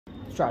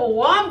Start. A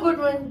warm good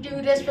morning to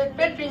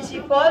respected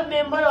principal,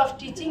 member of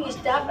teaching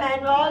staff,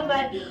 and all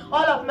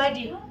of my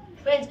dear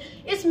friends.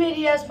 It's me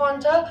Riyaz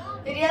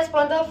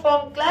Panta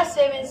from class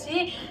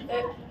 7C.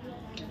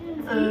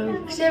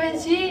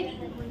 7C.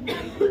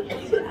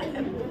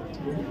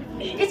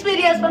 It's me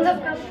Riyaz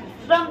Panta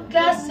from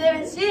class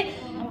 7C,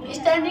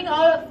 standing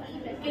out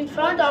in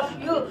front of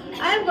you.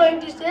 I am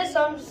going to say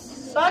some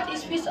short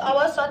speech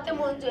about Satya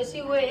Mohan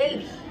Joshi.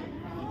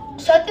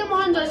 Satya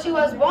Mohan Joshi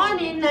was born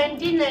in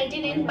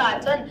 1919 in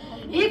Panta.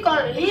 He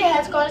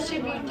has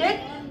contributed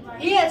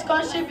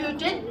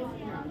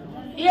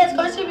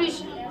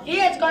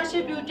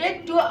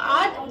to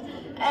art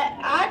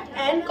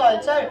and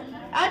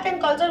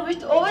culture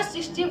with over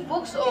 60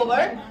 books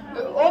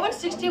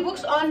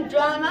on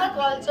drama,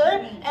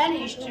 culture and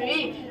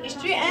history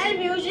and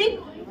music.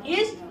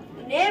 His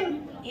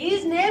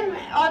name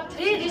are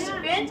three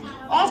recipients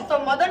of the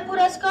Madan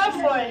Puraskar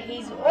for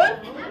his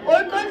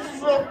work on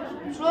folk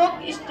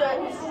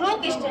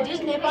studies,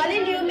 Nepali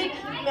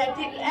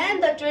numismatic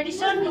and the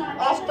tradition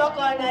of the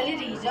Karnali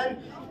region.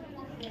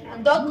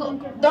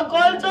 The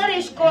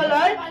culture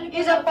scholar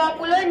is a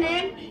popular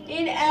name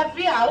in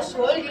every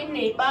household in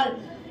Nepal.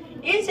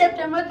 In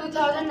September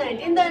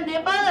 2019, the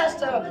Nepal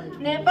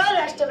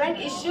Rashtra Bank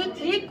issued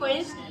three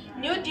coins,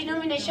 new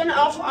denomination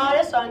of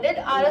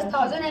Rs100,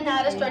 Rs1000 and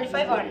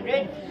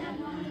Rs2500,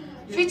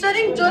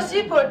 featuring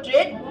Joshi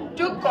portrait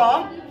to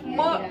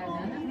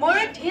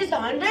commemorate his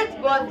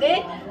 100th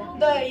birthday.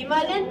 The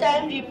Himalayan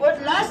Time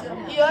report last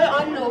year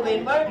on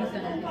November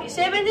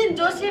 17,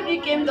 Joshi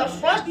became the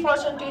first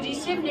person to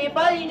receive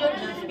Nepal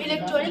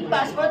electronic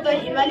passport. The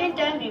Himalayan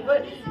Time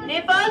report.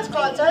 Nepal's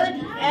culture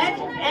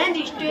and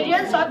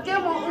historian Satya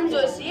Mohan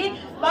Joshi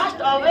passed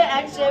away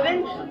at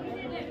 7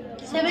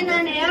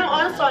 a.m.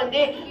 on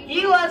Sunday.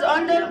 He was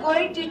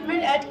undergoing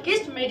treatment at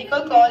KIST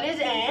Medical College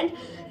and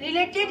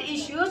related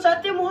issues.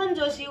 Satya Mohan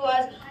Joshi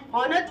was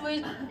honored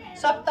with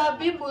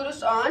Saptabdi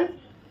Purush on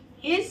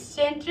his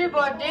century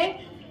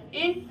birthday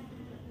in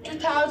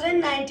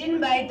 2019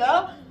 by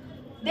the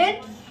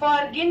then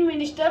Foreign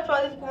Minister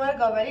Pradip Kumar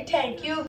Gawari. Thank you.